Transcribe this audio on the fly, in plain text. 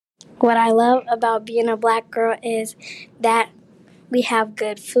What I love about being a black girl is that we have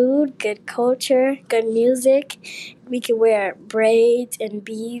good food, good culture, good music. We can wear braids and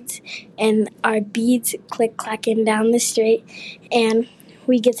beads, and our beads click clacking down the street. And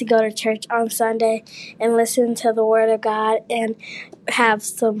we get to go to church on Sunday and listen to the Word of God and have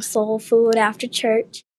some soul food after church.